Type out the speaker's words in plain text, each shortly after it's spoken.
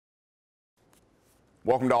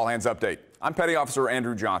Welcome to All Hands Update. I'm Petty Officer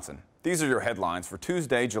Andrew Johnson. These are your headlines for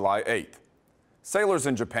Tuesday, July 8th. Sailors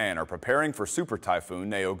in Japan are preparing for Super Typhoon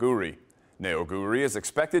Neoguri. Neoguri is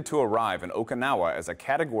expected to arrive in Okinawa as a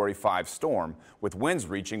Category 5 storm with winds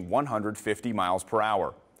reaching 150 miles per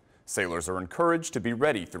hour. Sailors are encouraged to be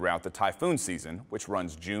ready throughout the typhoon season, which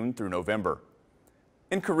runs June through November.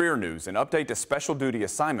 In career news, an update to Special Duty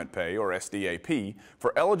Assignment Pay, or SDAP,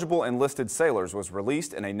 for eligible enlisted sailors was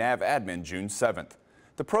released in a NAV admin June 7th.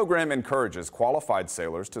 The program encourages qualified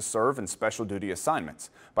sailors to serve in special duty assignments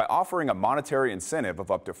by offering a monetary incentive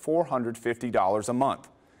of up to $450 a month.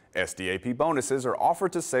 SDAP bonuses are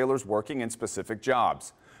offered to sailors working in specific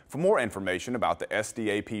jobs. For more information about the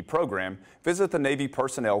SDAP program, visit the Navy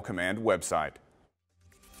Personnel Command website.